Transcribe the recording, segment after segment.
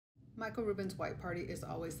Michael Rubin's white party is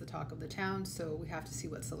always the talk of the town, so we have to see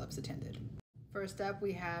what celebs attended. First up,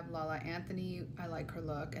 we have Lala Anthony. I like her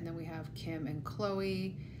look. And then we have Kim and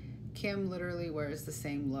Chloe. Kim literally wears the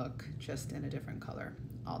same look, just in a different color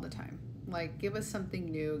all the time. Like, give us something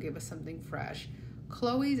new, give us something fresh.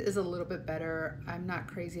 Chloe's is a little bit better. I'm not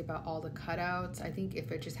crazy about all the cutouts. I think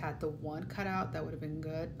if it just had the one cutout, that would have been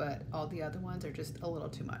good, but all the other ones are just a little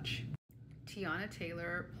too much. Tiana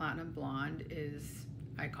Taylor, Platinum Blonde, is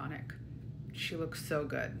iconic. She looks so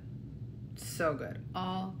good. So good.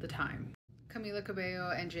 All the time. Camila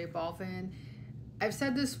Cabello and J Balvin. I've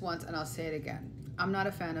said this once and I'll say it again. I'm not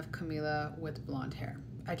a fan of Camila with blonde hair.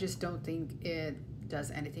 I just don't think it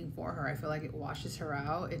does anything for her. I feel like it washes her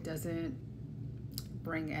out. It doesn't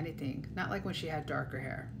bring anything. Not like when she had darker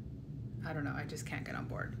hair. I don't know. I just can't get on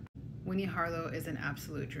board. Winnie Harlow is an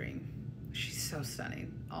absolute dream. She's so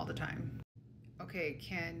stunning all the time. Okay,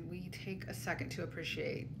 can we take a second to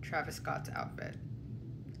appreciate Travis Scott's outfit?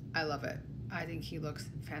 I love it. I think he looks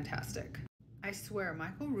fantastic. I swear,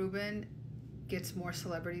 Michael Rubin gets more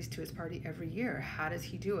celebrities to his party every year. How does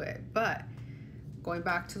he do it? But going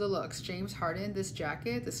back to the looks, James Harden, this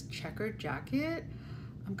jacket, this checkered jacket,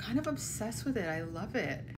 I'm kind of obsessed with it. I love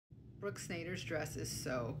it. Brooke Snyder's dress is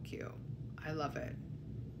so cute. I love it.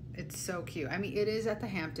 It's so cute. I mean, it is at the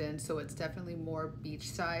Hamptons, so it's definitely more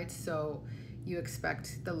beachside. So you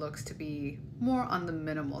expect the looks to be more on the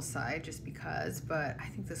minimal side just because, but I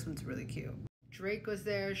think this one's really cute. Drake was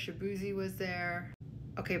there, Shabuzi was there.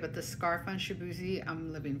 Okay, but the scarf on Shabuzi,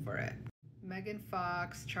 I'm living for it. Megan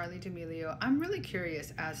Fox, Charlie D'Amelio. I'm really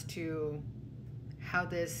curious as to how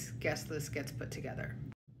this guest list gets put together.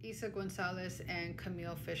 Isa Gonzalez and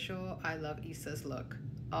Camille Fischel. I love Issa's look.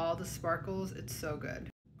 All the sparkles, it's so good.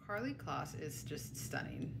 Carly Kloss is just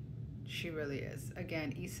stunning. She really is.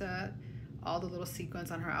 Again, Issa, all the little sequins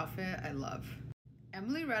on her outfit, I love.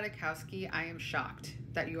 Emily Ratajkowski, I am shocked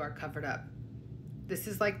that you are covered up. This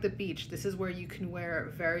is like the beach. This is where you can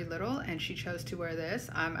wear very little, and she chose to wear this.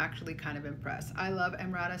 I'm actually kind of impressed. I love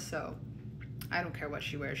Emrata, so I don't care what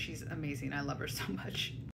she wears. She's amazing. I love her so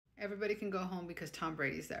much. Everybody can go home because Tom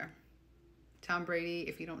Brady's there. Tom Brady,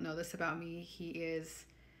 if you don't know this about me, he is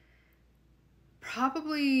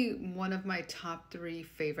probably one of my top 3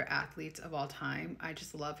 favorite athletes of all time. I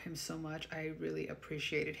just love him so much. I really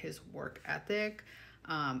appreciated his work ethic.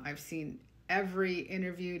 I've seen every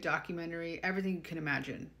interview, documentary, everything you can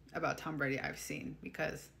imagine about Tom Brady I've seen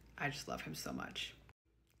because I just love him so much.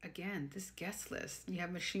 Again, this guest list. You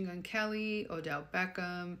have Machine Gun Kelly, Odell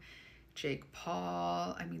Beckham, Jake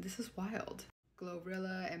Paul. I mean, this is wild.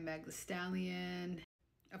 Glorilla and Meg Thee Stallion.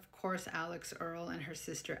 Of course, Alex Earl and her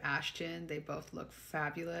sister Ashton. They both look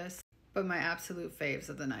fabulous. But my absolute faves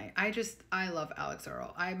of the night. I love Alex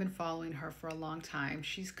Earl. I've been following her for a long time.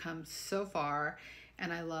 She's come so far.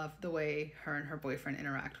 And I love the way her and her boyfriend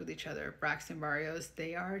interact with each other. Braxton Barrios,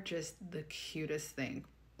 they are just the cutest thing.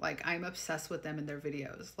 Like, I'm obsessed with them in their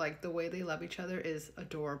videos. Like, the way they love each other is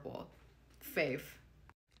adorable. Fave.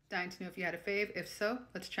 Dying to know if you had a fave. If so,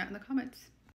 let's chat in the comments.